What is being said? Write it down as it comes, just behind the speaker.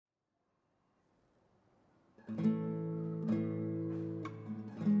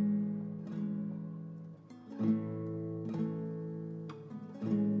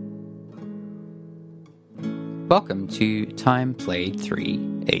welcome to Time Played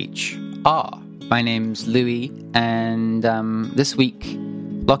 3HR. My name's Louis, and this week,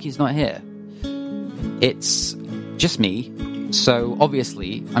 Lockie's not here. It's just me, so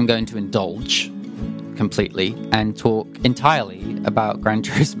obviously I'm going to indulge completely and talk entirely about Gran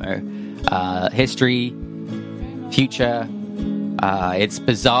Turismo. History, future, its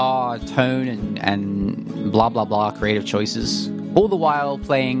bizarre tone and blah blah blah creative choices, all the while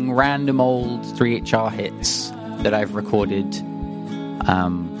playing random old 3HR hits that I've recorded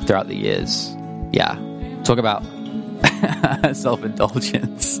throughout the years. Yeah, talk about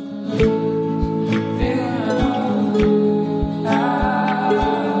self-indulgence.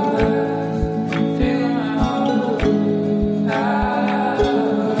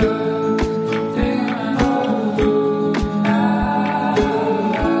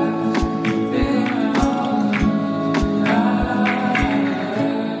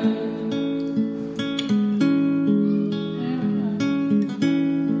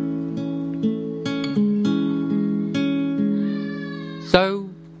 So,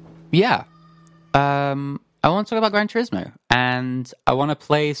 yeah, I want to talk about Gran Turismo, and I want to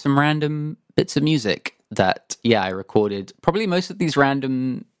play some random bits of music that, I recorded. Probably most of these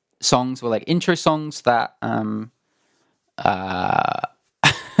random songs were like intro songs that I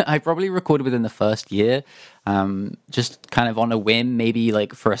probably recorded within the first year, just kind of on a whim, maybe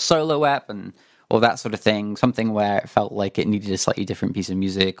like for a solo app and or that sort of thing, something where it felt like it needed a slightly different piece of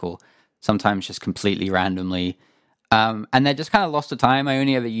music, or sometimes just completely randomly. And they're just kind of lost to time. I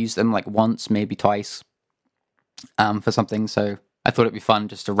only ever used them like once, maybe twice, for something. So I thought it'd be fun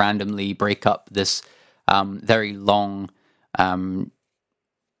just to randomly break up this very long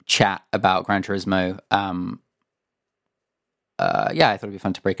chat about Gran Turismo. I thought it'd be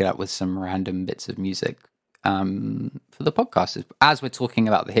fun to break it up with some random bits of music for the podcast. As we're talking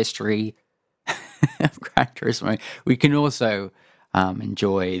about the history of Gran Turismo, we can also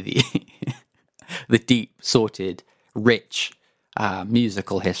enjoy the the deep, sorted, rich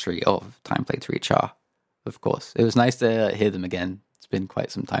musical history of Time Played 3HR, of course. It was nice to hear them again. It's been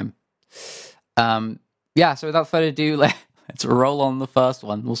quite some time. So without further ado, let's roll on the first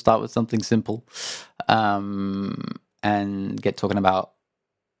one. We'll start with something simple and get talking about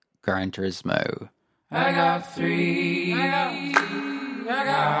Gran Turismo. I got three. I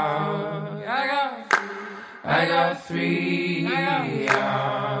got three.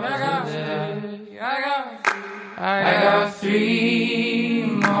 I got three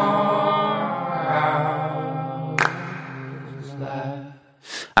more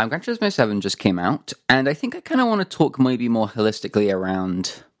Gran Turismo 7 just came out, and I think I kind of want to talk maybe more holistically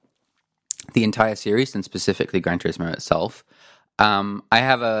around the entire series than specifically Gran Turismo itself. I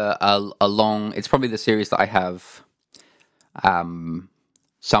have a long... It's probably the series that I have some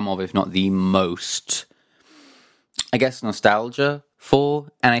of, if not the most, I guess, nostalgia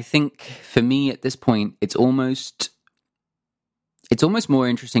for. And I think for me at this point, it's almost more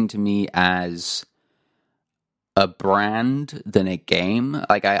interesting to me as a brand than a game.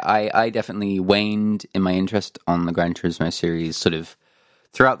 Like I definitely waned in my interest on the Gran Turismo series sort of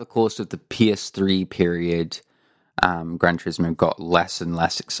throughout the course of the PS3 period. Gran Turismo got less and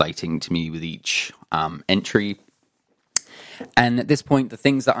less exciting to me with each entry. And at this point, the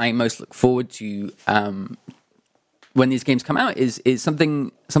things that I most look forward to when these games come out is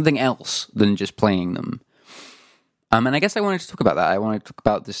something else than just playing them. And I guess I wanted to talk about that. I want to talk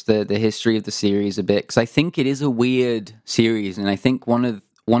about this, the history of the series a bit, because I think it is a weird series, and I think one of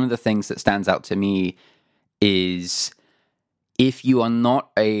the things that stands out to me is if you are not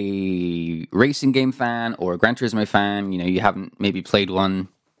a racing game fan or a Gran Turismo fan, you haven't maybe played one,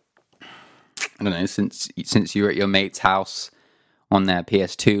 I don't know, since you were at your mate's house on their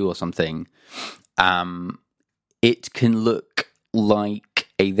PS2 or something, it can look like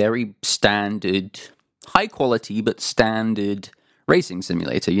a very standard, high quality but standard racing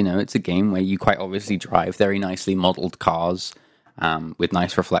simulator. It's a game where you quite obviously drive very nicely modeled cars with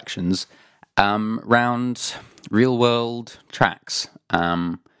nice reflections around real world tracks.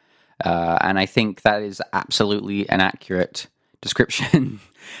 And I think that is absolutely an accurate description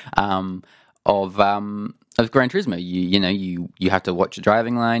of Gran Turismo. You have to watch your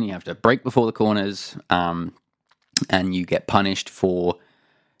driving line, you have to brake before the corners, and you get punished for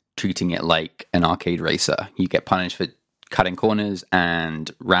treating it like an arcade racer. You get punished for cutting corners and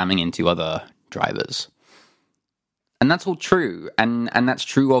ramming into other drivers. And that's all true. And that's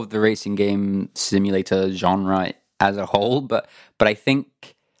true of the racing game simulator genre as a whole. But I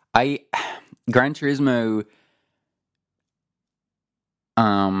think Gran Turismo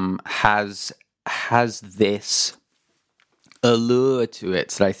has this allure to it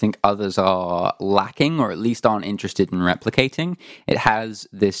that I think others are lacking, or at least aren't interested in replicating. It has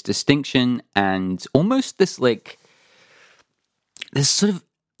this distinction and almost this this sort of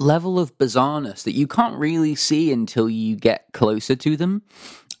level of bizarreness that you can't really see until you get closer to them.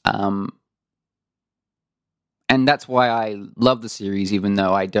 And that's why I love the series, even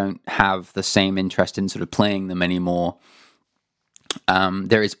though I don't have the same interest in sort of playing them anymore.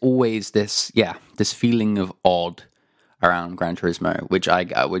 There is always this feeling of odd around Gran Turismo, which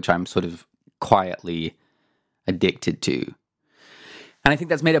I'm sort of quietly addicted to. And I think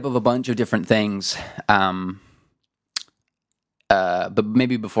that's made up of a bunch of different things. But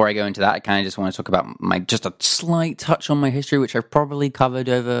maybe before I go into that, I kind of just want to talk about just a slight touch on my history, which I've probably covered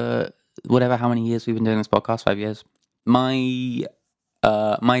over how many years we've been doing this podcast, 5 years. My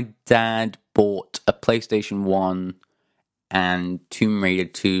dad bought a PlayStation 1 and Tomb Raider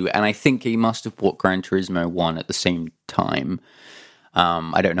 2, and I think he must have bought Gran Turismo 1 at the same time.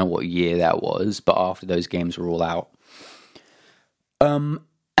 I don't know what year that was, but after those games were all out.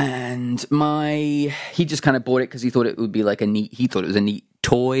 And he just kind of bought it because he thought it would be he thought it was a neat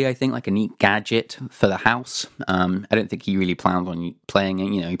toy, I think, like a neat gadget for the house. I don't think he really planned on playing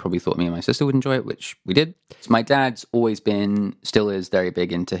it. He probably thought me and my sister would enjoy it, which we did. So my dad's still is very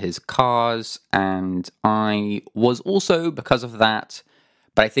big into his cars, and I was also because of that.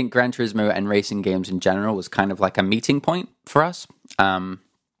 But I think Gran Turismo and racing games in general was kind of like a meeting point for us.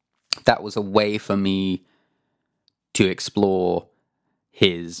 That was a way for me to explore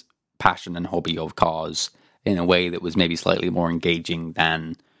his passion and hobby of cars in a way that was maybe slightly more engaging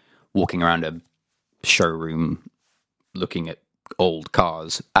than walking around a showroom looking at old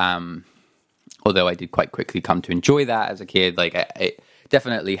cars. Although I did quite quickly come to enjoy that as a kid. It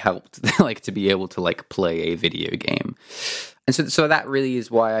definitely helped to be able to play a video game. And so that really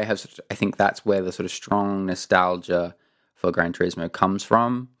is why I think that's where the sort of strong nostalgia for Gran Turismo comes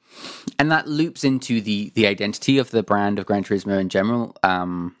from. And that loops into the identity of the brand of Gran Turismo in general.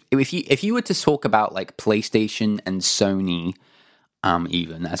 If you were to talk about PlayStation and Sony,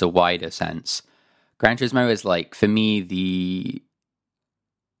 even as a wider sense, Gran Turismo is for me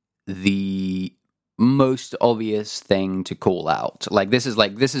the most obvious thing to call out. This is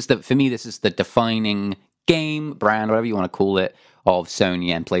the defining game, brand, whatever you want to call it, of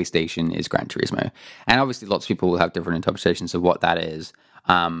Sony and PlayStation is Gran Turismo. And obviously lots of people will have different interpretations of what that is.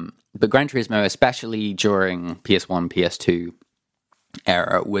 But Gran Turismo, especially during PS1, PS2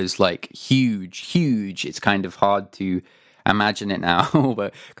 era, was huge. It's kind of hard to imagine it now,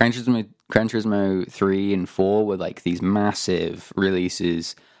 but Gran Turismo 3 and 4 were these massive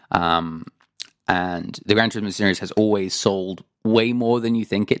releases. And the Gran Turismo series has always sold way more than you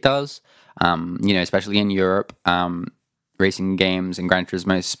think it does. Especially in Europe, racing games, and Gran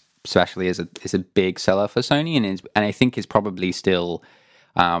Turismo especially is a big seller for Sony, and I think is probably still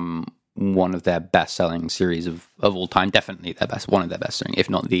one of their best-selling series of all time. Definitely one of their best-selling, if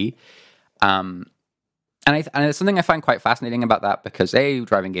not the. And it's something I find quite fascinating about that, because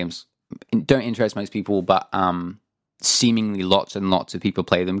driving games don't interest most people, but seemingly lots and lots of people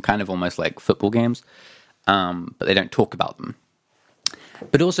play them, kind of almost like football games, but they don't talk about them.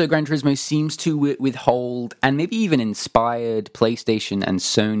 But also Gran Turismo seems to withhold, and maybe even inspired, PlayStation and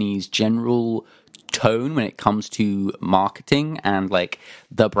Sony's general tone when it comes to marketing and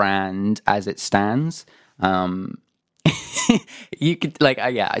the brand as it stands. You could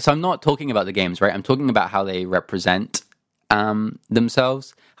so I'm not talking about the games, right? I'm talking about how they represent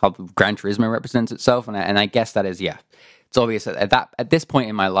themselves, how Gran Turismo represents itself, and I guess that is it's obvious at this point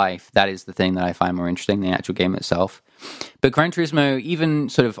in my life, that is the thing that I find more interesting than the actual game itself. But Gran Turismo, even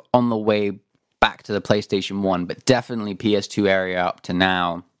sort of on the way back to the PlayStation 1, but definitely PS2 area up to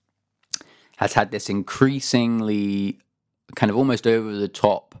now, has had this increasingly kind of almost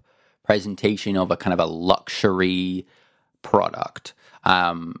over-the-top presentation of a kind of a luxury product.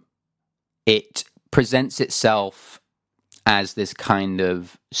 It presents itself as this kind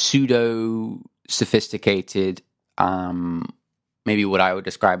of pseudo-sophisticated, maybe what I would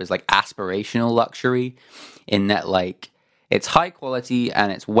describe as aspirational luxury, in that it's high quality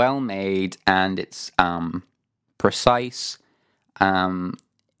and it's well made and it's precise, but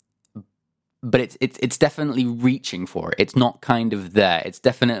it's definitely reaching for it. It's not kind of there. It's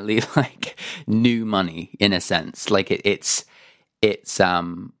definitely new money in a sense. It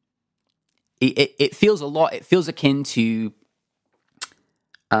feels a lot. It feels akin to,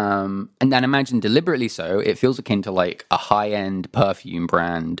 and then imagine deliberately so. It feels akin to a high end perfume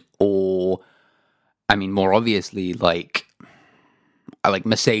brand, or, I mean, more obviously like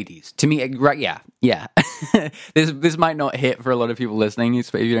Mercedes. To me, right? Yeah. This might not hit for a lot of people listening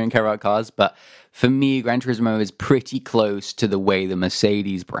if you don't care about cars, but for me, Gran Turismo is pretty close to the way the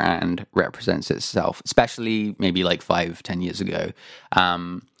Mercedes brand represents itself, especially maybe like 5-10 years ago.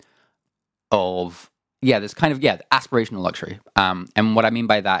 This kind of aspirational luxury. And what I mean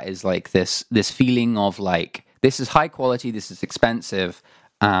by that is like this feeling of like, this is high quality, this is expensive,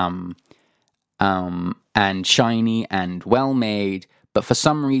 and shiny and well made, but for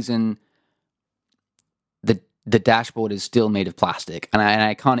some reason the dashboard is still made of plastic, and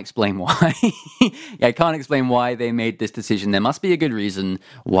I can't explain why. I can't explain why they made this decision. There must be a good reason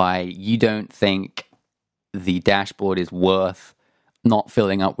why you don't think the dashboard is worth not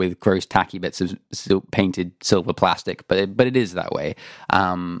filling up with gross tacky bits of painted silver plastic, but it is that way.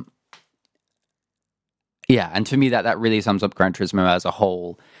 And to me that really sums up Gran Turismo as a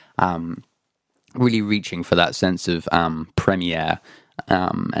whole. Really reaching for that sense of premiere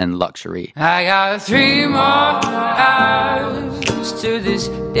and luxury. I got 3 more hours till this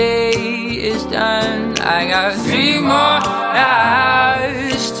day is done. I got 3 more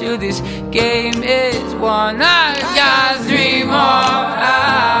hours till this game is won. I got 3 more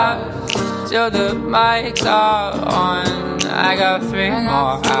hours till the mics are on. I got 3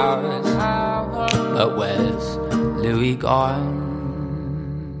 more hours. But where's Louis gone?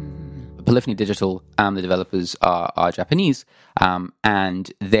 Polyphony Digital, the developers are Japanese,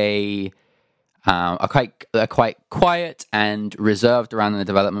 and they are quite quiet and reserved around the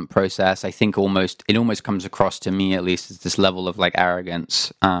development process. I think it almost comes across to me, at least, as this level of like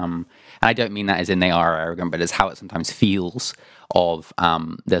arrogance. And I don't mean that as in they are arrogant, but it's how it sometimes feels. Of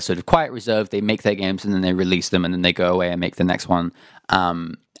they're sort of quiet, reserved. They make their games and then they release them, and then they go away and make the next one.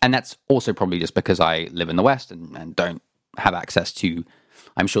 And that's also probably just because I live in the West and don't have access to.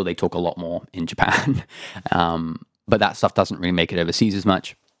 I'm sure they talk a lot more in Japan, but that stuff doesn't really make it overseas as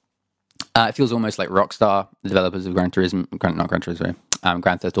much. It feels almost like Rockstar, the developers of Grand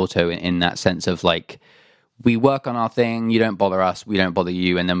Theft Auto, in that sense of like, we work on our thing, you don't bother us, we don't bother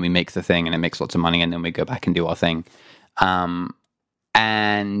you, and then we make the thing and it makes lots of money, and then we go back and do our thing.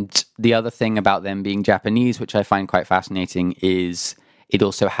 And the other thing about them being Japanese, which I find quite fascinating, is it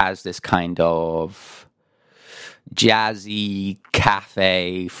also has this kind of jazzy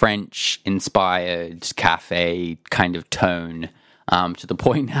cafe, French-inspired cafe kind of tone, to the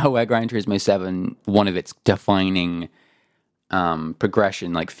point now where Gran Turismo 7, one of its defining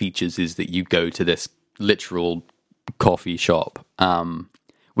progression like features is that you go to this literal coffee shop,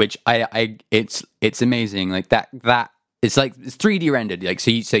 which it's amazing. Like that it's like it's 3D rendered, like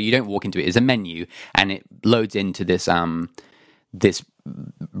so you don't walk into it. It's a menu, and it loads into this this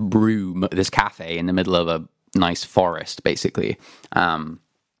room, this cafe in the middle of a nice forest, basically, and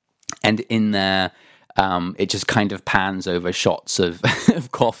in there it just kind of pans over shots of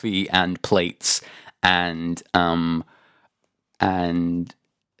of coffee and plates and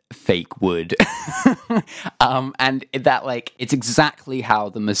fake wood. And that, like, it's exactly how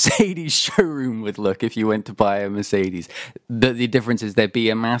the Mercedes showroom would look if you went to buy a Mercedes. The difference is there'd be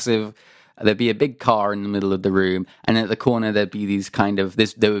a big car in the middle of the room, and at the corner there'd be these kind of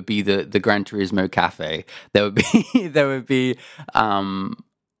there would be the Gran Turismo cafe. There would be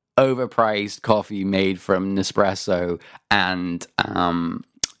overpriced coffee made from Nespresso and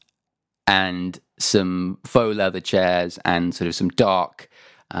some faux leather chairs and sort of some dark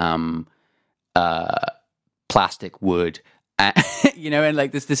plastic wood. And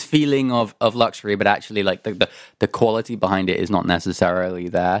like this feeling of luxury, but actually like the quality behind it is not necessarily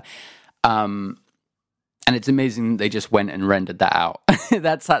there. And it's amazing they just went and rendered that out.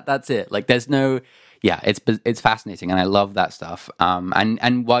 That's it. Like there's no, it's fascinating, and I love that stuff.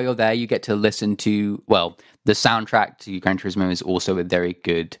 And while you're there, you get to listen to, well, the soundtrack to Gran Turismo is also a very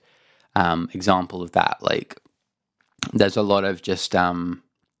good example of that. Like there's a lot of just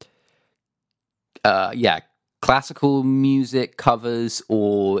classical music covers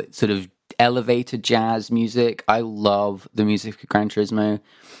or sort of elevated jazz music. I love the music of Gran Turismo.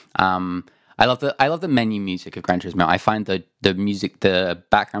 I love the menu music of Gran Turismo. I find the music, the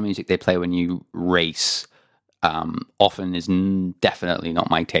background music they play when you race, often is definitely not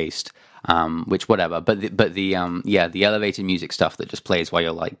my taste. Which whatever, but the elevated music stuff that just plays while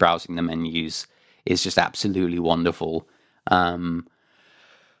you're like browsing the menus is just absolutely wonderful. I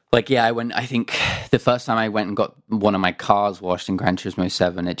think the first time I went and got one of my cars washed in Gran Turismo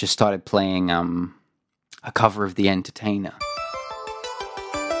 7, it just started playing a cover of The Entertainer.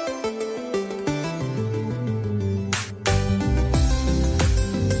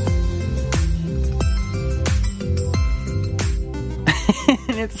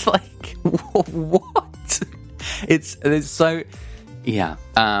 And it's like, what? It's so... Yeah.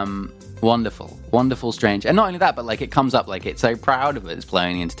 Wonderful, strange. And not only that, but like it comes up like it's so proud of it as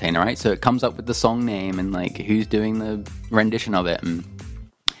Flowing the Entertainer, right? So it comes up with the song name and like who's doing the rendition of it, and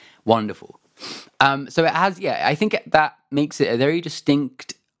wonderful. So it has, I think that makes it a very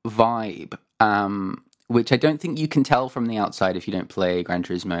distinct vibe, which I don't think you can tell from the outside if you don't play Gran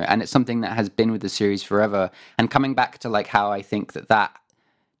Turismo. And it's something that has been with the series forever. And coming back to like how I think that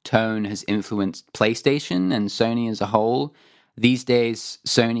tone has influenced PlayStation and Sony as a whole. These days,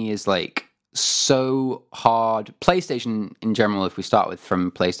 Sony is like so hard. PlayStation in general, if we start with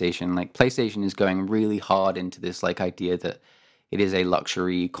from PlayStation, like PlayStation is going really hard into this like idea that it is a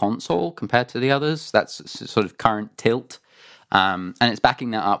luxury console compared to the others. That's sort of current tilt. And it's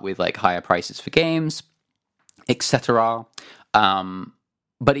backing that up with like higher prices for games, etc.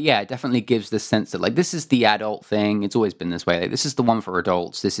 But yeah, it definitely gives this sense that like this is the adult thing. It's always been this way. Like, this is the one for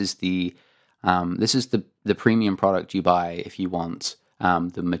adults. This is the premium product you buy if you want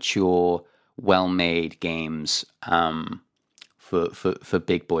the mature, well-made games for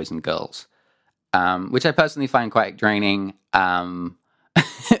big boys and girls, which I personally find quite draining. But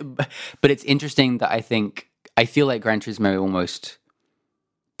it's interesting that I feel like Gran Turismo almost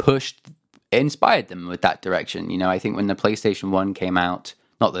inspired them with that direction. You know, I think when the PlayStation 1 came out,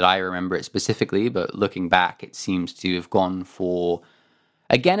 not that I remember it specifically, but looking back, it seems to have gone for,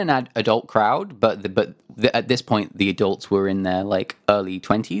 again, an adult crowd, but at this point, the adults were in their like early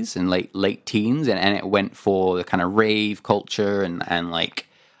 20s and late teens, and it went for the kind of rave culture and like,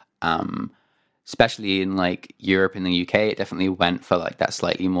 especially in like Europe and the UK, it definitely went for like that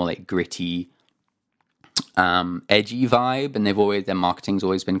slightly more like gritty, edgy vibe, and their marketing's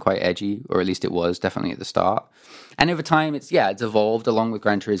always been quite edgy, or at least it was definitely at the start. And over time, it's evolved along with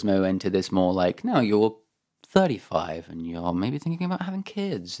Gran Turismo into this more like, no, you're 35 and you're maybe thinking about having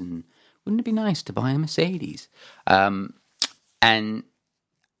kids, and wouldn't it be nice to buy a Mercedes? And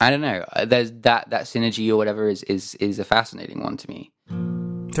I don't know, there's that synergy or whatever is a fascinating one to me.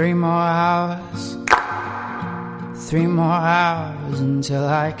 3 more hours, 3 more hours until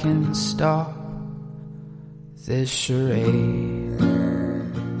I can stop this charade.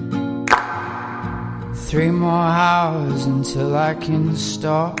 3 more hours until I can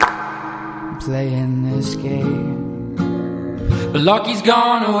stop playing this game. But Lucky's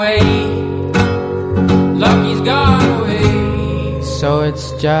gone away, Lucky's gone away, so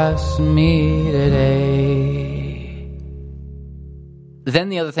it's just me today. Then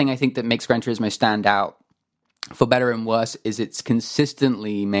the other thing I think that makes Gran Turismo stand out, for better and worse, is it's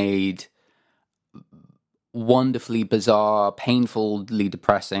consistently made wonderfully bizarre, painfully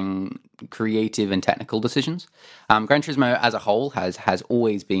depressing, creative and technical decisions. Gran Turismo as a whole has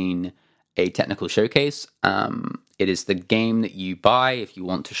always been a technical showcase. It is the game that you buy if you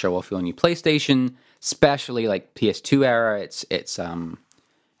want to show off your new PlayStation, especially like PS2 era.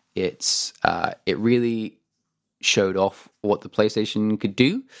 It really showed off what the PlayStation could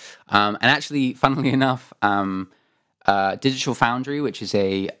do. And actually, funnily enough, Digital Foundry, which is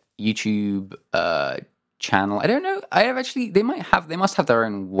a YouTube channel. I don't know. They must have their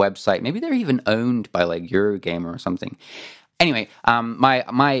own website. Maybe they're even owned by like Eurogamer or something. Anyway,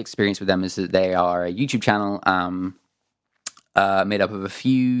 my experience with them is that they are a YouTube channel made up of a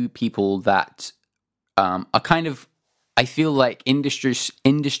few people that are kind of, I feel like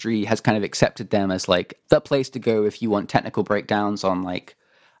industry has kind of accepted them as like the place to go if you want technical breakdowns on like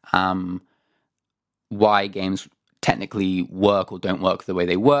why games technically work or don't work the way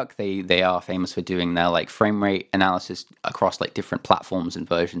they work. They are famous for doing their like frame rate analysis across like different platforms and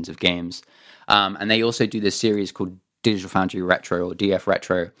versions of games. And they also do this series called Digital Foundry Retro or DF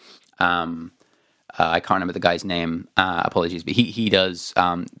Retro. I can't remember the guy's name. Apologies, but he does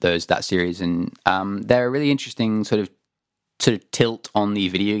that series, and they're a really interesting sort of tilt on the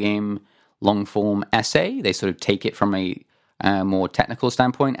video game long form essay. They sort of take it from a more technical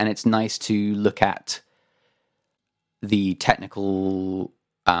standpoint, and it's nice to look at the technical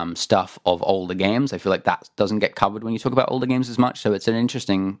stuff of older games. I feel like that doesn't get covered when you talk about older games as much, so it's an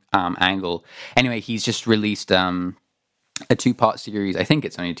interesting angle. Anyway, he's just released a 2-part series. I think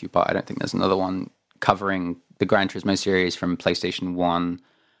it's only a 2-part. I don't think there's another one covering the Gran Turismo series from PlayStation 1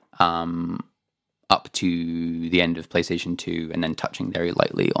 up to the end of PlayStation 2, and then touching very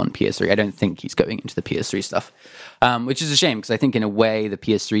lightly on PS3. I don't think he's going into the PS3 stuff, which is a shame, because I think in a way the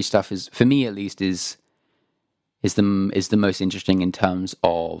PS3 stuff is, for me at least, is the most interesting in terms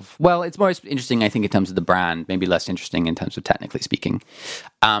of, well, it's most interesting I think in terms of the brand, maybe less interesting in terms of technically speaking.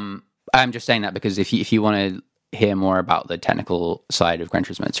 I'm just saying that because if you want to hear more about the technical side of Gran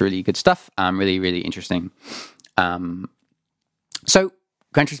Turismo, it's really good stuff. Really, really interesting. So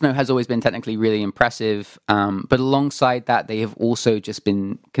Gran Turismo has always been technically really impressive, but alongside that, they have also just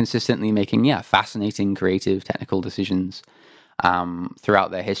been consistently making, fascinating, creative, technical decisions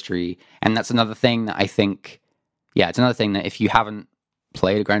throughout their history. And that's another thing that I think, it's another thing that if you haven't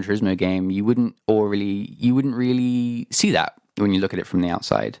played a Gran Turismo game, you wouldn't really see that when you look at it from the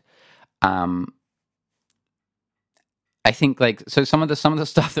outside. I think so some of the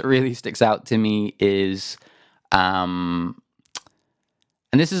stuff that really sticks out to me is, and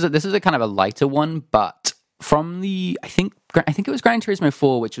this is a kind of a lighter one, but from the I think it was Gran Turismo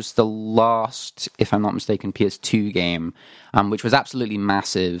 4, which was the last, if I'm not mistaken, PS2 game, which was absolutely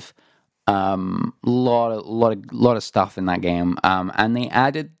massive. Lot of stuff in that game, and they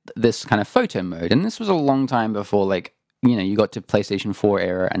added this kind of photo mode, and this was a long time before you got to PlayStation 4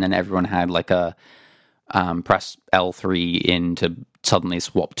 era, and then everyone had a press L3 in to suddenly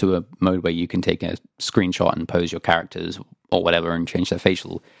swap to a mode where you can take a screenshot and pose your characters or whatever and change their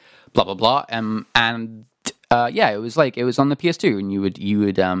facial blah blah blah. It was on the PS2, and you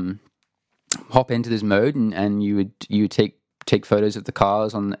would hop into this mode, and you would take photos of the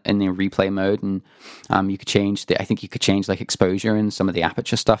cars in the replay mode, and you could change exposure and some of the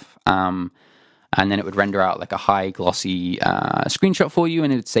aperture stuff. And then it would render out a high glossy screenshot for you,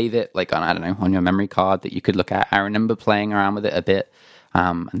 and it would save it on your memory card that you could look at. I remember playing around with it a bit,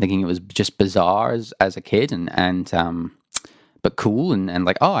 and thinking it was just bizarre as a kid, and but cool, and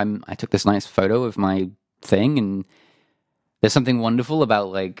I took this nice photo of my thing, and there's something wonderful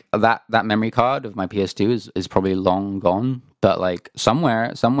about that memory card of my PS2 is probably long gone, but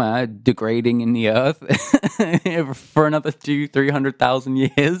somewhere degrading in the earth for another 200,000-300,000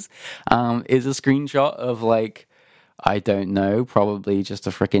 years is a screenshot of I don't know, probably just a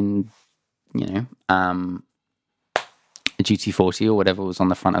freaking a GT40 or whatever was on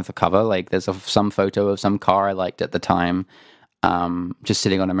the front of the cover. There's some photo of some car I liked at the time, just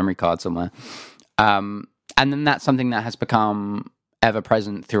sitting on a memory card somewhere. And then that's something that has become ever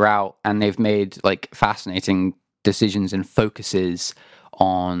present throughout, and they've made fascinating decisions and focuses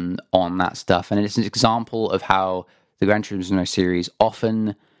on that stuff. And it's an example of how the Gran Turismo series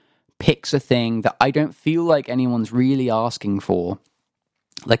often picks a thing that I don't feel like anyone's really asking for,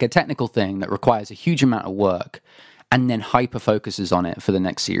 like a technical thing that requires a huge amount of work, and then hyper focuses on it for the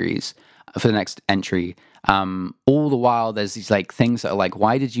next series, for the next entry. All the while there's these things that are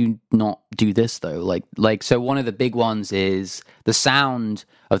why did you not do this though? So one of the big ones is the sound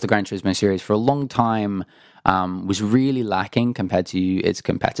of the Gran Turismo series for a long time was really lacking compared to its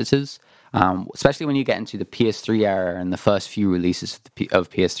competitors, especially when you get into the PS3 era and the first few releases of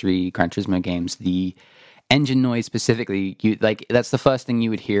PS3 Gran Turismo games. The engine noise specifically, that's the first thing you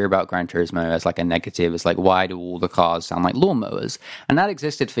would hear about Gran Turismo as a negative. Is why do all the cars sound like lawnmowers? And that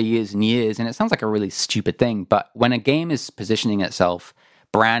existed for years and years, and it sounds like a really stupid thing. But when a game is positioning itself,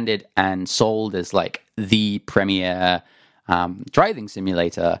 branded and sold as the premier driving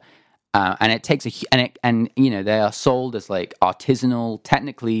simulator, and it takes they are sold as artisanal,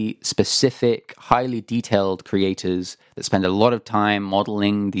 technically specific, highly detailed creators that spend a lot of time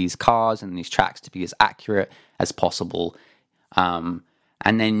modeling these cars and these tracks to be as accurate as possible. And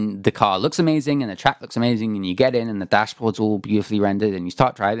then the car looks amazing and the track looks amazing, and you get in and the dashboard's all beautifully rendered, and you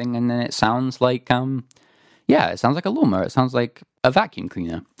start driving, and then it sounds it sounds like a lawnmower. It sounds like a vacuum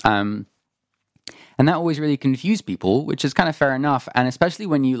cleaner. And that always really confused people, which is kind of fair enough. And especially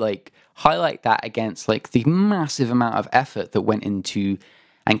when you highlight that against the massive amount of effort that went into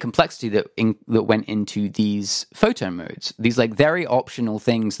and complexity that went into these photo modes, these very optional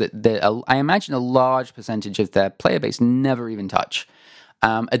things that I imagine a large percentage of their player base never even touch.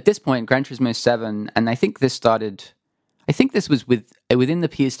 At this point, Gran Turismo 7, and I think this was within the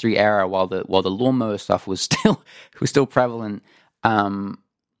PS3 era, while the lawnmower stuff was still prevalent.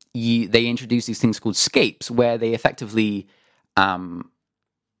 They introduced these things called scapes, where they effectively, I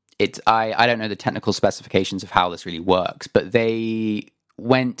don't know the technical specifications of how this really works, but they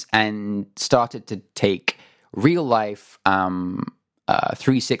went and started to take real life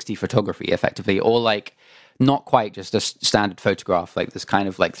 360 photography, effectively, or not quite just a standard photograph, this kind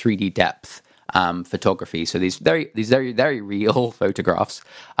of 3D depth photography. So these very very real photographs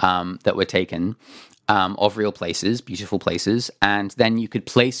that were taken. Of real places, beautiful places, and then you could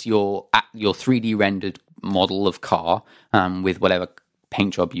place your 3D rendered model of car with whatever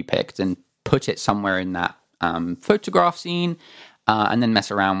paint job you picked, and put it somewhere in that photograph scene, and then mess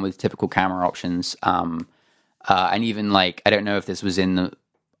around with typical camera options, and even I don't know if this was in the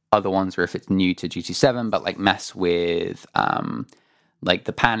other ones or if it's new to GT7, but mess with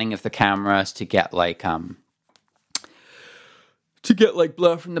the panning of the cameras to get to get like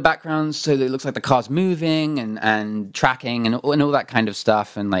blur from the background so that it looks like the car's moving and tracking and all that kind of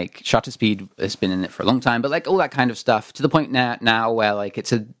stuff. And like shutter speed has been in it for a long time, but like all that kind of stuff to the point now where like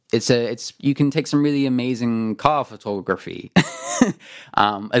it's you can take some really amazing car photography.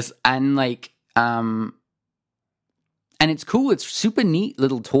 And it's cool. It's super neat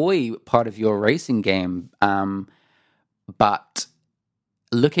little toy part of your racing game. But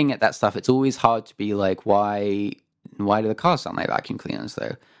looking at that stuff, it's always hard to be like, why do the cars sound like vacuum cleaners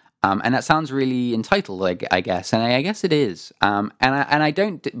though? And that sounds really entitled, like, I guess, and I guess it is. And I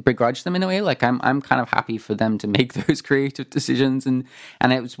don't begrudge them in a way. Like I'm kind of happy for them to make those creative decisions, and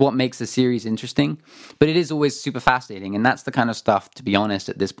it's what makes the series interesting. But it is always super fascinating, and that's the kind of stuff, to be honest,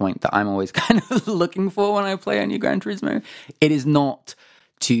 at this point, that I'm always kind of looking for when I play a new Gran Turismo. It is not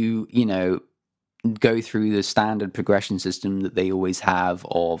to, you know, go through the standard progression system that they always have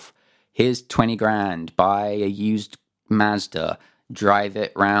of here's 20 grand, buy a used Mazda, drive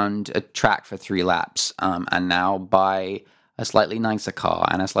it round a track for 3 laps, and now buy a slightly nicer car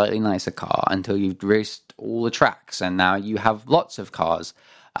and a slightly nicer car until you've raced all the tracks, and now you have lots of cars.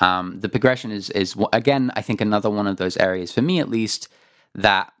 The progression is again, I think, another one of those areas, for me at least,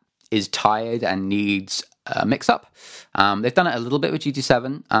 that is tired and needs a mix-up. They've done it a little bit with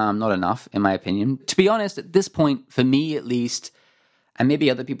GT7, not enough, in my opinion. To be honest, at this point, for me at least, and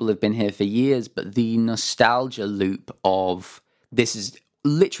maybe other people have been here for years, but the nostalgia loop of this is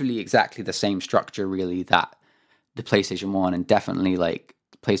literally exactly the same structure, really, that the PlayStation 1 and definitely like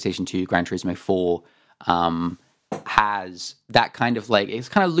PlayStation 2, Gran Turismo 4 has that kind of like, it's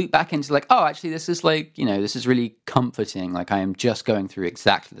kind of looped back into like, oh, actually, this is like, you know, this is really comforting. Like I am just going through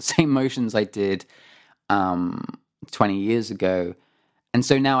exactly the same motions I did 20 years ago. And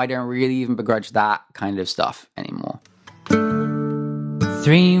so now I don't really even begrudge that kind of stuff anymore.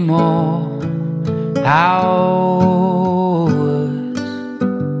 3 more hours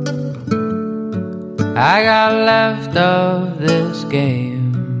I got left of this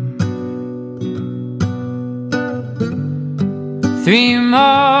game. 3 more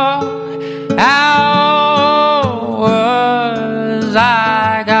hours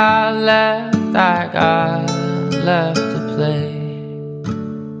I got left to play.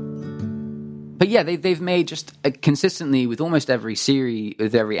 But yeah, they've made just consistently with almost every series,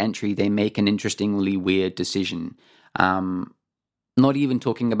 with every entry, they make an interestingly weird decision. Not even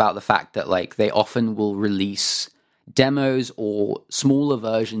talking about the fact that like they often will release demos or smaller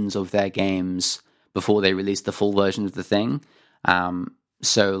versions of their games before they release the full version of the thing.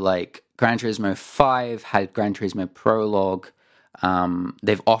 So like Gran Turismo 5 had Gran Turismo Prologue.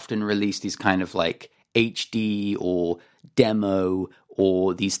 They've often released these kind of like HD or demo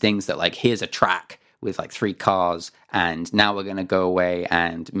or these things that like, here's a track with like 3 cars, and now we're going to go away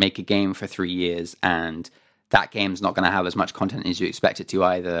and make a game for 3 years, and that game's not going to have as much content as you expect it to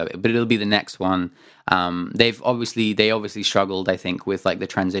either, but it'll be the next one. They obviously struggled, I think, with like the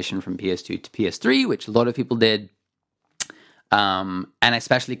transition from PS2 to PS3, which a lot of people did. And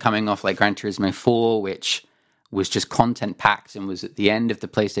especially coming off like Gran Turismo 4, which was just content packed and was at the end of the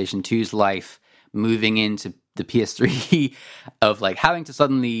PlayStation 2's life, moving into the PS3 of like having to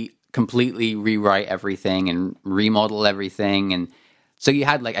suddenly completely rewrite everything and remodel everything. And so you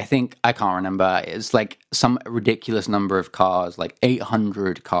had like, I can't remember, it's like some ridiculous number of cars, like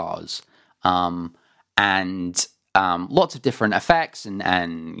 800 cars, and lots of different effects,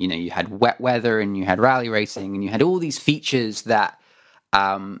 and you know, you had wet weather and you had rally racing and you had all these features that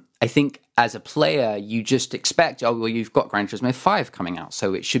I think as a player you just expect, oh well, you've got Gran Turismo 5 coming out,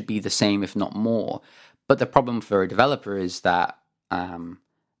 so it should be the same if not more. But the problem for a developer is that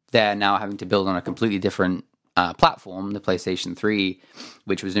they're now having to build on a completely different platform, the PlayStation 3,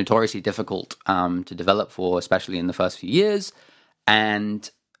 which was notoriously difficult to develop for, especially in the first few years, and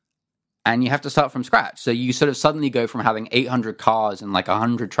you have to start from scratch. So you sort of suddenly go from having 800 cars and like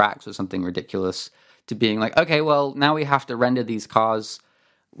 100 tracks or something ridiculous to being like, okay, well, now we have to render these cars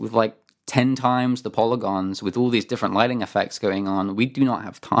with like 10 times the polygons with all these different lighting effects going on. We do not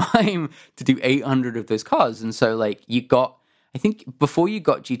have time to do 800 of those cars. And so like you got, I think before you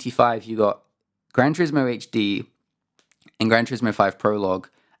got GT5, you got Gran Turismo HD and Gran Turismo 5 Prologue,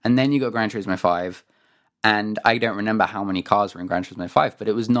 and then you got Gran Turismo 5. And I don't remember how many cars were in Gran Turismo 5, but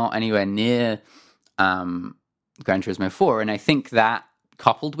it was not anywhere near Gran Turismo 4. And I think that,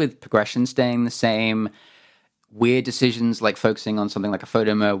 coupled with progression staying the same, weird decisions like focusing on something like a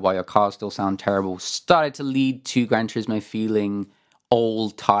photo mode while your cars still sound terrible, started to lead to Gran Turismo feeling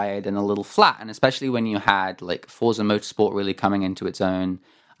old, tired, and a little flat. And especially when you had like Forza Motorsport really coming into its own,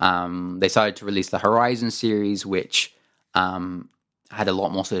 they started to release the Horizon series, which had a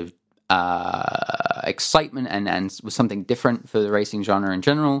lot more sort of excitement and was something different for the racing genre in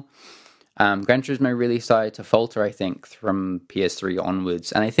general. Gran Turismo really started to falter, I think, from PS3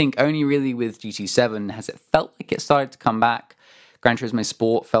 onwards. And I think only really with GT7 has it felt like it started to come back. Gran Turismo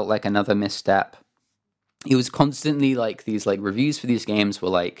Sport felt like another misstep. It was constantly like these like reviews for these games were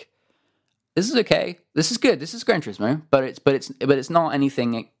like, this is okay, this is good, this is Gran Turismo, but it's not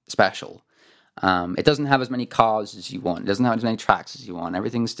anything special. It doesn't have as many cars as you want. It doesn't have as many tracks as you want.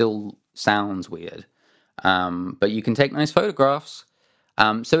 Everything still sounds weird. But you can take nice photographs.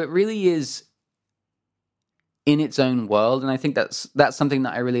 So it really is in its own world, and I think that's something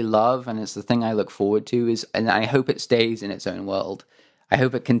that I really love, and it's the thing I look forward to, and I hope it stays in its own world. I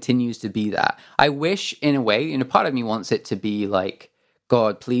hope it continues to be that. I wish, in a way, part of me wants it to be like,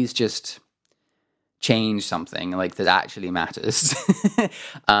 God, please just change something like that actually matters.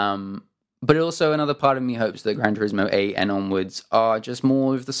 But also another part of me hopes that Gran Turismo 8 and onwards are just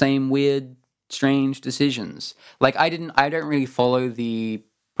more of the same weird, strange decisions. Like I don't really follow the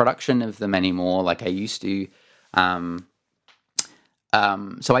production of them anymore like I used to. So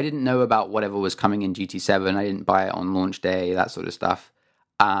I didn't know about whatever was coming in GT7. I didn't buy it on launch day, that sort of stuff.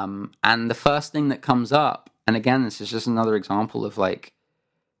 And the first thing that comes up, and again, this is just another example of like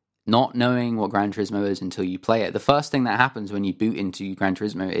not knowing what Gran Turismo is until you play it. The first thing that happens when you boot into Gran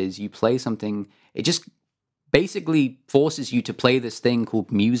Turismo is you play something. It just basically forces you to play this thing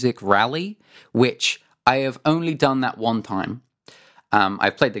called Music Rally, which I have only done that one time.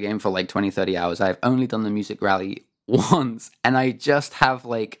 I've played the game for like 20, 30 hours. I've only done the Music Rally once, and I just have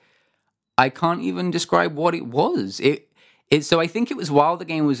like, I can't even describe what it was. So I think it was while the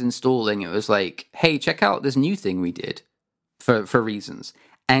game was installing, it was like, hey, check out this new thing we did for reasons.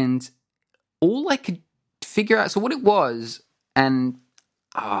 And all I could figure out, so what it was, and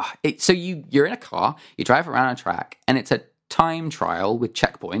so you're in a car, you drive around a track, and it's a time trial with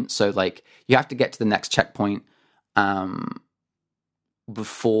checkpoints. So like you have to get to the next checkpoint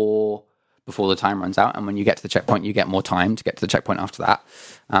before the time runs out, and when you get to the checkpoint, you get more time to get to the checkpoint after that.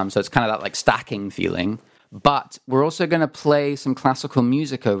 So it's kind of that like stacking feeling. But we're also going to play some classical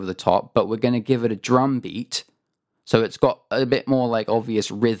music over the top, but we're going to give it a drum beat. So it's got a bit more like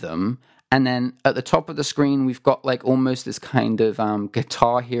obvious rhythm. And then at the top of the screen, we've got like almost this kind of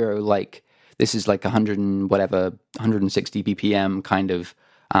Guitar Hero, like this is like 160 BPM kind of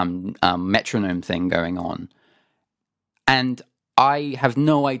metronome thing going on. And I have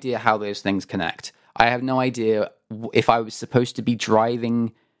no idea how those things connect. I have no idea if I was supposed to be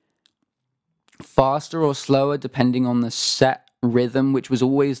driving faster or slower depending on the set rhythm, which was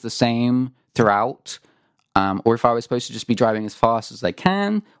always the same throughout. Or if I was supposed to just be driving as fast as I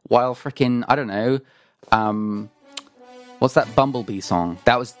can while freaking, I don't know, what's that Bumblebee song?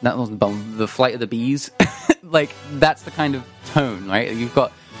 That was the Flight of the Bees. Like, that's the kind of tone, right? You've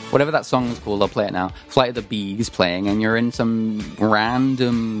got whatever that song is called, I'll play it now. Flight of the Bees playing, and you're in some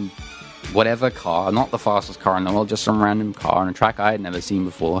random whatever car, not the fastest car in the world, just some random car on a track I had never seen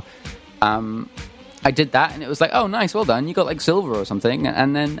before. I did that, and it was like, oh, nice, well done. You got like silver or something,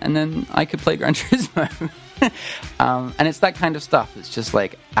 and then I could play Gran Turismo. And it's that kind of stuff that's just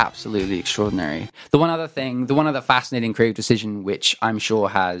like absolutely extraordinary. The one other fascinating creative decision, which I'm sure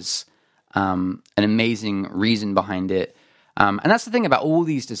has an amazing reason behind it, and that's the thing about all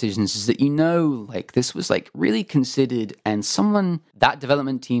these decisions, is that like this was like really considered, and that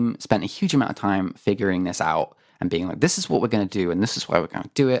development team spent a huge amount of time figuring this out and being like, this is what we're going to do, and this is why we're going to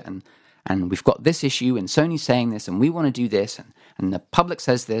do it, and we've got this issue, and Sony's saying this, and we want to do this, and the public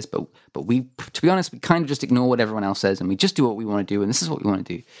says this, but we, to be honest, we kind of just ignore what everyone else says, and we just do what we want to do, and this is what we want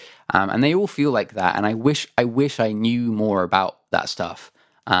to do. And they all feel like that, and I wish I knew more about that stuff,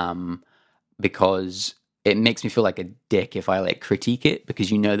 because it makes me feel like a dick if I like critique it,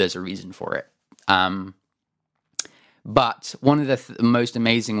 because there's a reason for it. But one of the most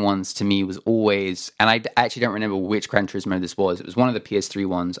amazing ones to me was always, and I actually don't remember which Gran Turismo this was. It was one of the PS3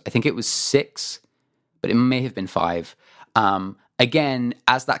 ones. I think it was 6, but it may have been 5. Again,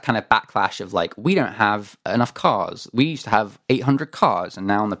 as that kind of backlash of like, we don't have enough cars. We used to have 800 cars, and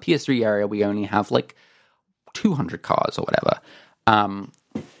now in the PS3 area, we only have like 200 cars or whatever.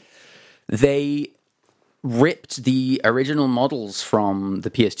 They ripped the original models from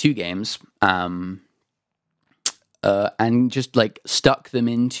the PS2 games, and just like stuck them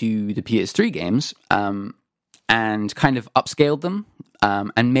into the PS3 games, and kind of upscaled them,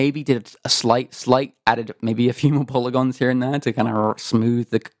 and maybe did a slight added maybe a few more polygons here and there to kind of smooth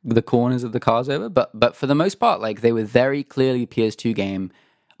the corners of the cars over. But for the most part, like they were very clearly PS2 game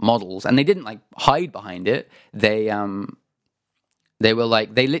models, and they didn't like hide behind it. They were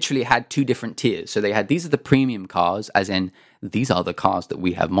like, they literally had two different tiers. So they had, these are the premium cars, as in, these are the cars that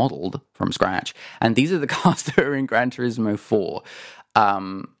we have modeled from scratch. And these are the cars that are in Gran Turismo 4.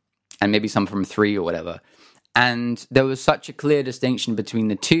 And maybe some from 3 or whatever. And there was such a clear distinction between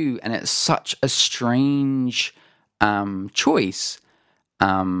the two. And it's such a strange choice.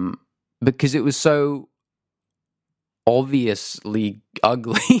 Because it was so obviously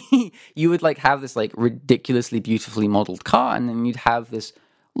ugly. You would like have this like ridiculously beautifully modeled car, and then you'd have this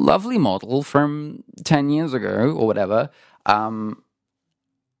lovely model from 10 years ago or whatever, and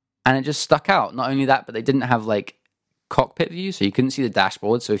it just stuck out. Not only that, but they didn't have like cockpit view, so you couldn't see the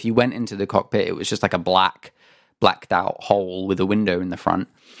dashboard. So if you went into the cockpit, it was just like a blacked out hole with a window in the front.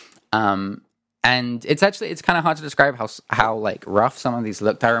 And it's kind of hard to describe how like rough some of these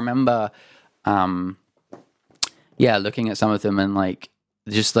looked. I remember looking at some of them and like,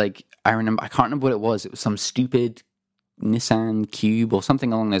 just like, I can't remember what it was. It was some stupid Nissan Cube or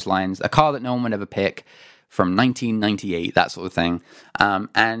something along those lines. A car that no one would ever pick from 1998, that sort of thing.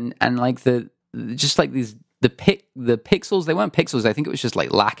 And like the pixels, they weren't pixels. I think it was just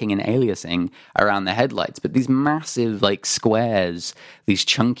like lacking in aliasing around the headlights. But these massive like squares, these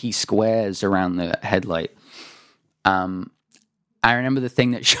chunky squares around the headlight. I remember the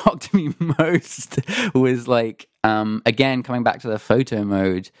thing that shocked me most was like, again, coming back to the photo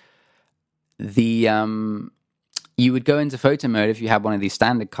mode, you would go into photo mode if you had one of these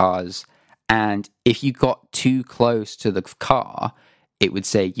standard cars, and if you got too close to the car, it would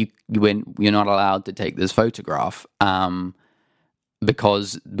say you're not allowed to take this photograph,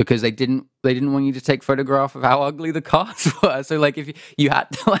 because they didn't want you to take photograph of how ugly the cars were. So like if you had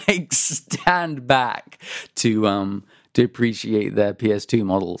to like stand back to appreciate their PS2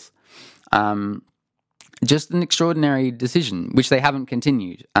 models. Just an extraordinary decision, which they haven't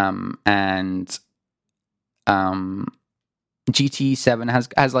continued. And GT7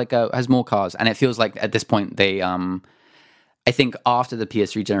 has more cars, and it feels like at this point they I think after the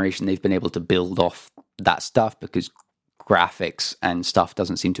PS3 generation they've been able to build off that stuff, because graphics and stuff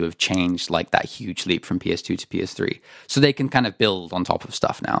doesn't seem to have changed like that huge leap from PS2 to PS3. So they can kind of build on top of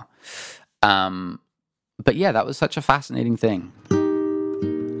stuff now. But yeah, that was such a fascinating thing.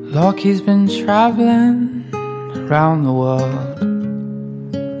 Look, he's been traveling around the world.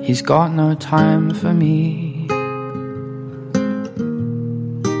 He's got no time for me.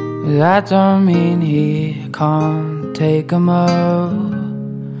 That don't mean he can't take a mo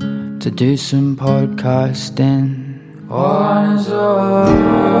to do some podcasting on his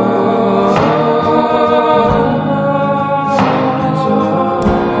own.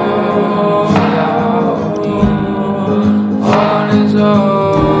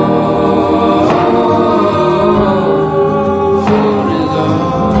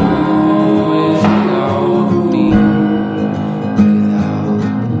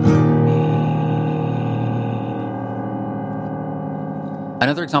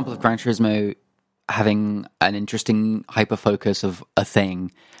 Another example of Gran Turismo having an interesting hyper-focus of a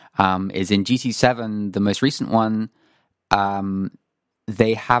thing is in GT7, the most recent one.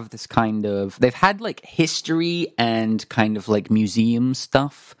 They have this kind of... They've had like history and kind of like museum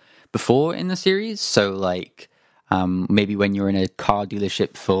stuff before in the series. So like maybe when you're in a car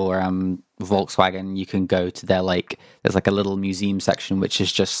dealership for Volkswagen, you can go to their like... There's like a little museum section, which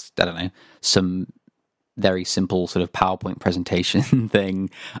is just, I don't know, some very simple sort of PowerPoint presentation thing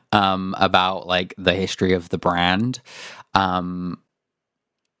about like the history of the brand. But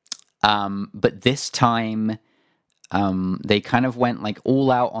this time they kind of went like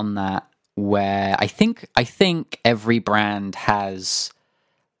all out on that, where I think every brand has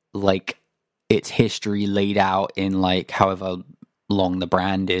like its history laid out in like however long the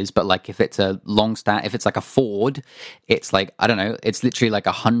brand is. But like if it's if it's like a Ford, it's like, I don't know, it's literally like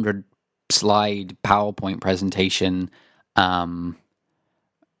 100 slide PowerPoint presentation. Man,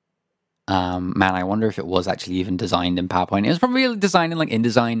 I wonder if it was actually even designed in PowerPoint. It was probably designed in like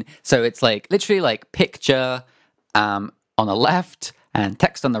InDesign. So it's like literally like picture on the left and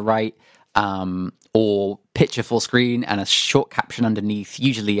text on the right, or picture full screen and a short caption underneath,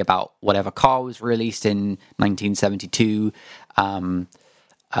 usually about whatever car was released in 1972, and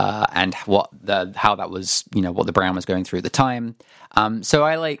how that was, what the brand was going through at the time. So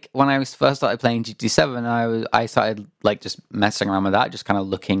I like, when I was first started playing GT7, I started like just messing around with that, just kind of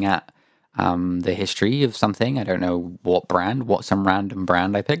looking at the history of something. I don't know some random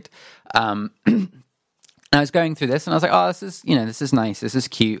brand I picked. And I was going through this and I was like, oh, this is nice. This is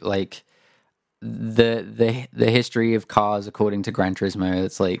cute. Like, the history of cars according to Gran Turismo.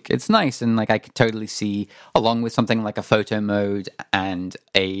 It's like, it's nice, and like I could totally see, along with something like a photo mode and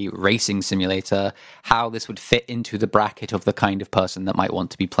a racing simulator, how this would fit into the bracket of the kind of person that might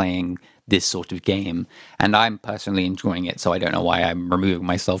want to be playing this sort of game. And I'm personally enjoying it, so I don't know why I'm removing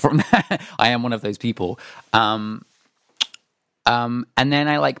myself from that. I am one of those people. And then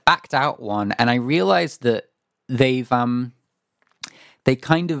I like backed out one, and I realized that they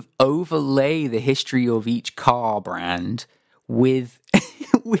kind of overlay the history of each car brand with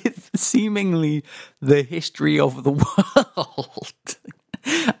with seemingly the history of the world.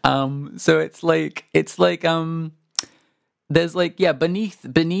 So it's like there's like, yeah,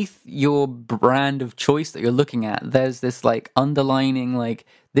 beneath your brand of choice that you're looking at, there's this like underlining, like,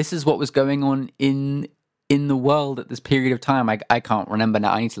 this is what was going on in the world at this period of time. I can't remember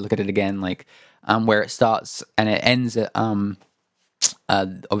now. I need to look at it again, like where it starts and it ends at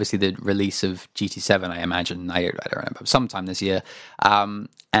obviously the release of GT7, I imagine. I don't remember, sometime this year. But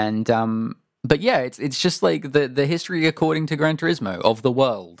yeah, it's just like the history according to Gran Turismo of the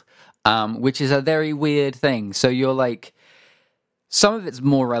world, which is a very weird thing. So you're like, some of it's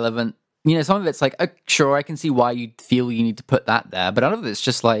more relevant, you know, some of it's like, sure, I can see why you feel you need to put that there, but other of it's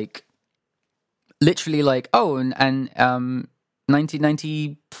just like, literally like, oh, and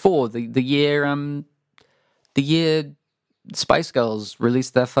 1994, the year Spice Girls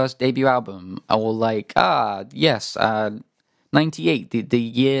released their first debut album, or like, yes, 98, the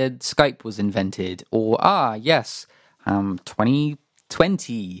year Skype was invented, or yes,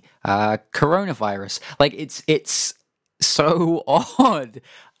 2020, coronavirus. Like, it's so odd.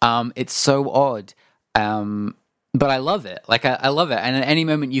 It's so odd. But I love it. Like, I love it. And at any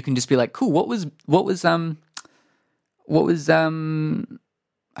moment you can just be like, cool, what was I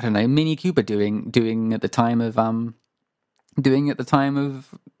don't know, Mini Cooper doing at the time of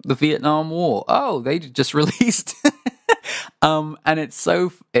the Vietnam War? Oh, they just released. And it's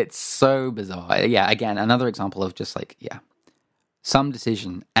so bizarre. Yeah, again, another example of just like, yeah, some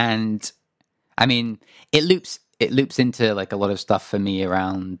decision. And I mean, it loops into like a lot of stuff for me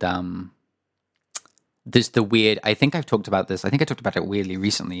around there's the weird, I think I've talked about this. I think I talked about it weirdly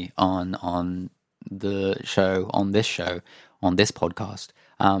recently on this podcast.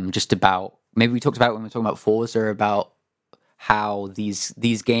 Just about, maybe we talked about when we were talking about Forza, about how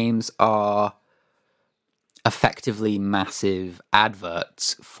these games are effectively massive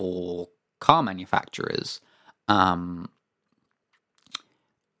adverts for car manufacturers. And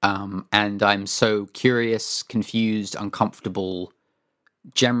I'm so curious, confused, uncomfortable,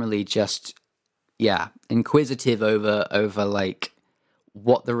 generally just, yeah, inquisitive over like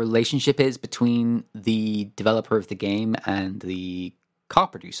what the relationship is between the developer of the game and the car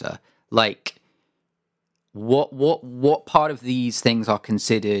producer. Like, what part of these things are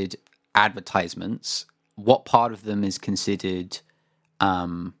considered advertisements? What part of them is considered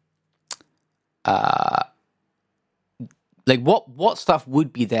like what stuff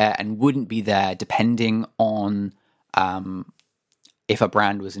would be there and wouldn't be there depending on if a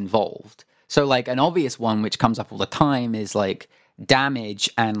brand was involved. So like an obvious one which comes up all the time is like damage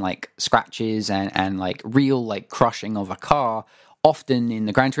and like scratches and like real like crushing of a car, often in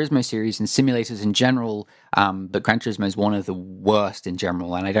the Gran Turismo series and simulators in general, but Gran Turismo is one of the worst in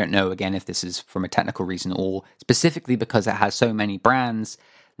general. And I don't know, again, if this is from a technical reason or specifically because it has so many brands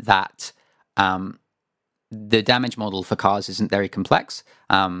that the damage model for cars isn't very complex.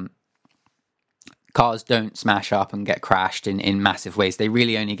 Cars don't smash up and get crashed in massive ways. They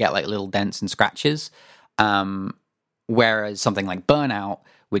really only get like little dents and scratches. Whereas something like Burnout,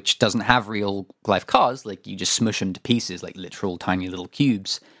 which doesn't have real life cars, like you just smush them to pieces, like literal tiny little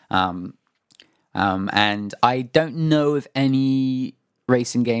cubes. And I don't know of any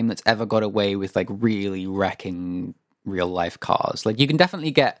racing game that's ever got away with like really wrecking real life cars. Like you can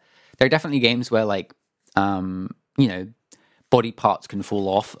definitely there are definitely games where like, you know, body parts can fall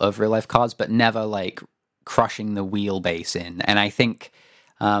off of real life cars, but never like crushing the wheelbase in. And I think,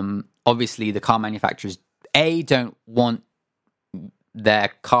 obviously the car manufacturers, don't want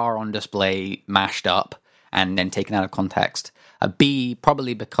their car on display mashed up and then taken out of context. B,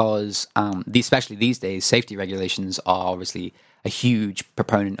 probably because, especially these days, safety regulations are obviously a huge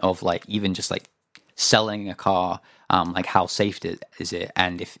proponent of like, even just like selling a car, like how safe is it?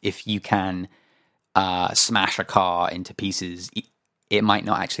 And if you can, smash a car into pieces, it might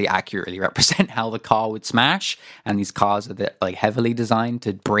not actually accurately represent how the car would smash. And these cars are like heavily designed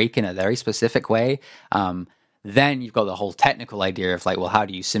to break in a very specific way. Then you've got the whole technical idea of like, well, how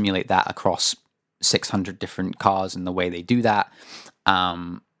do you simulate that across 600 different cars and the way they do that?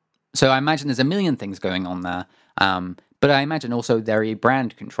 So I imagine there's a million things going on there. but I imagine also very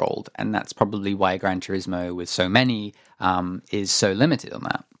brand controlled, and that's probably why Gran Turismo, with so many, is so limited on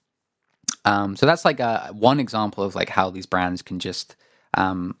that. So that's like one example of like how these brands can just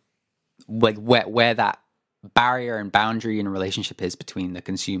like where that barrier and boundary and relationship is between the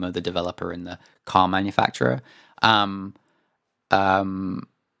consumer, the developer, and the car manufacturer.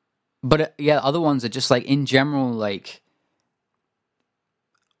 But yeah, other ones are just like in general, like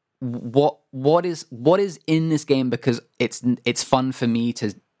what is in this game, because it's fun for me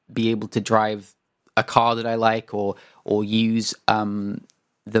to be able to drive a car that I like, or use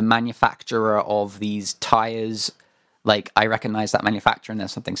the manufacturer of these tires. Like, I recognize that manufacturer, and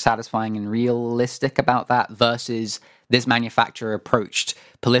there's something satisfying and realistic about that, versus this manufacturer approached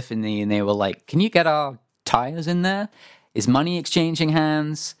Polyphony and they were like, can you get our tires in there? Is money exchanging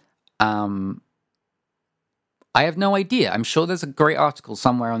hands? I have no idea. I'm sure there's a great article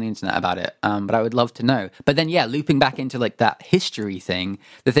somewhere on the internet about it, but I would love to know. But then, yeah, looping back into like that history thing,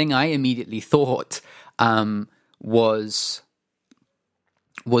 the thing I immediately thought was,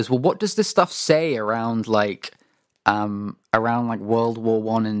 well, what does this stuff say around like World War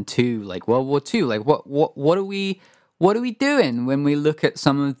One and Two, like World War Two? Like what are we doing when we look at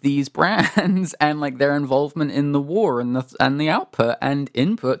some of these brands and like their involvement in the war and the output and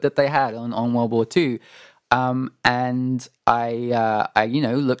input that they had on World War Two? And I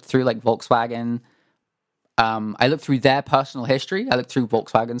looked through like Volkswagen. I looked through their personal history. I looked through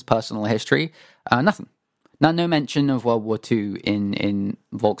Volkswagen's personal history. Nothing. No mention of World War II in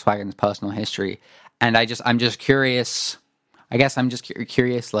Volkswagen's personal history. And I'm just curious. I guess I'm just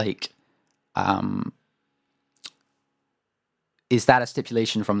curious, like, is that a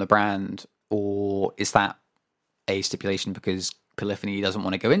stipulation from the brand, or is that a stipulation because Polyphony doesn't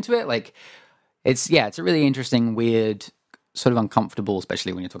want to go into it? Like, it's a really interesting, weird, sort of uncomfortable,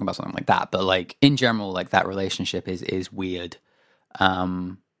 especially when you're talking about something like that. But like in general, like that relationship is weird.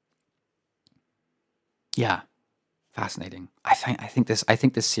 Yeah, fascinating. I think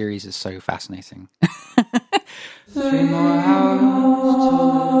this series is so fascinating. 3 more hours till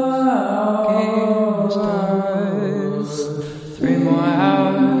the game starts. 3 more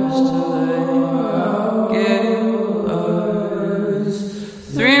hours till the game starts.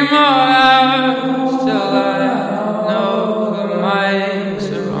 3 more hours till I know the mics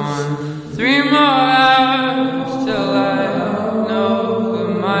are on. 3 more hours till I know the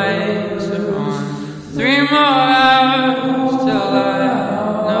mics are on. 3 more hours till I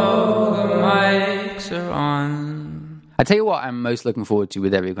know the mics are on. I tell you what I'm most looking forward to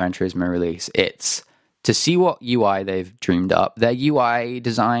with every Gran Turismo release. It's to see what UI they've dreamed up. Their UI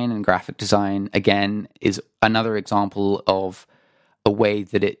design and graphic design, again, is another example of a way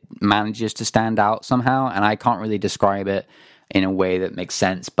that it manages to stand out somehow, and I can't really describe it in a way that makes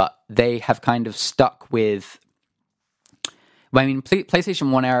sense, but they have kind of stuck with... I mean,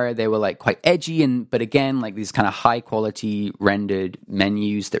 PlayStation 1 era, they were like quite edgy, but again, like these kind of high quality rendered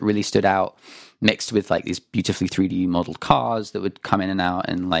menus that really stood out, mixed with like these beautifully 3D modeled cars that would come in and out,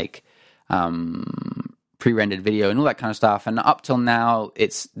 and like pre-rendered video and all that kind of stuff. And up till now,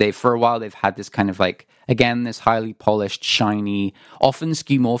 for a while they've had this kind of like, again, this highly polished, shiny, often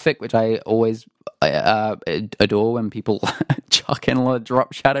skeuomorphic, which I always adore when people chuck in a lot of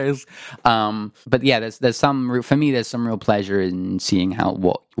drop shadows. But yeah, there's some real pleasure in seeing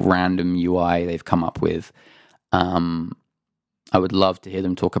what random UI they've come up with. I would love to hear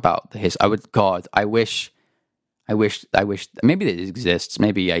them talk about I wish maybe it exists.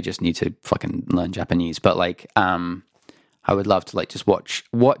 Maybe I just need to fucking learn Japanese. But like, I would love to like just watch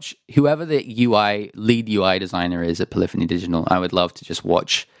whoever the lead UI designer is at Polyphony Digital. I would love to just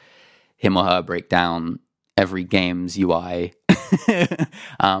watch him or her break down every game's UI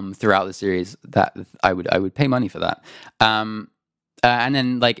throughout the series. That I would pay money for that. And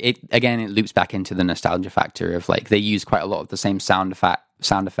then like it loops back into the nostalgia factor of like they use quite a lot of the same sound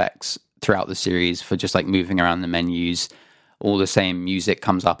effects throughout the series for just like moving around the menus. All the same music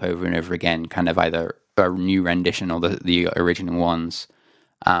comes up over and over again, kind of either a new rendition or the original ones.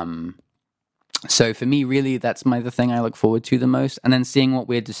 So for me, really, that's the thing I look forward to the most. And then seeing what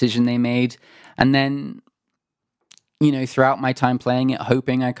weird decision they made. And then, throughout my time playing it,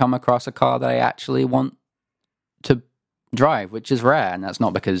 hoping I come across a car that I actually want to drive, which is rare. And that's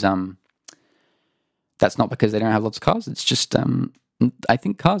not because they don't have lots of cars. It's just, I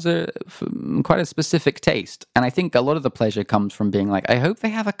think cars are quite a specific taste. And I think a lot of the pleasure comes from being like, I hope they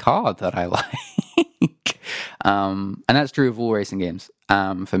have a car that I like. And that's true of all racing games,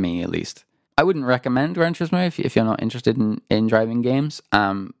 for me at least. I wouldn't recommend Gran Turismo if you're not interested in driving games,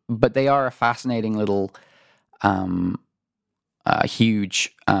 but they are a fascinating little a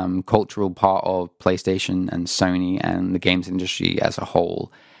huge cultural part of PlayStation and Sony and the games industry as a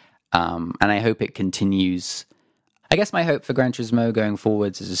whole. And I hope it continues. I guess my hope for Gran Turismo going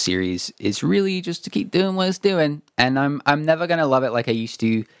forwards as a series is really just to keep doing what it's doing. And I'm never going to love it like I used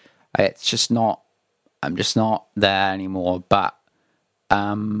to. It's just not, I'm just not there anymore. But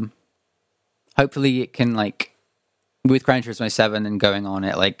hopefully it can, like, with Gran Turismo 7 and going on,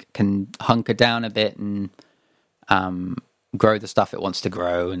 it like can hunker down a bit and grow the stuff it wants to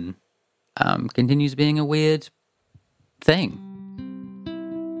grow, and continues being a weird thing.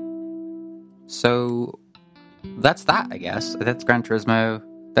 So that's that, I guess. That's Gran Turismo.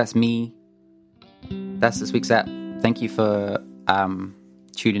 That's me. That's this week's app. Thank you for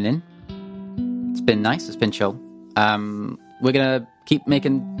tuning in. It's been nice. It's been chill. We're going to keep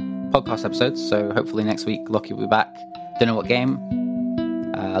making podcast episodes, so hopefully next week Lockie will be back. Don't know what game.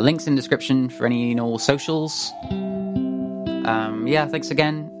 Links in description for any and all socials. Yeah, thanks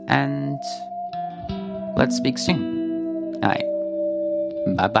again, and let's speak soon. All right.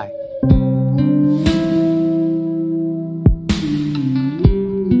 Bye-bye.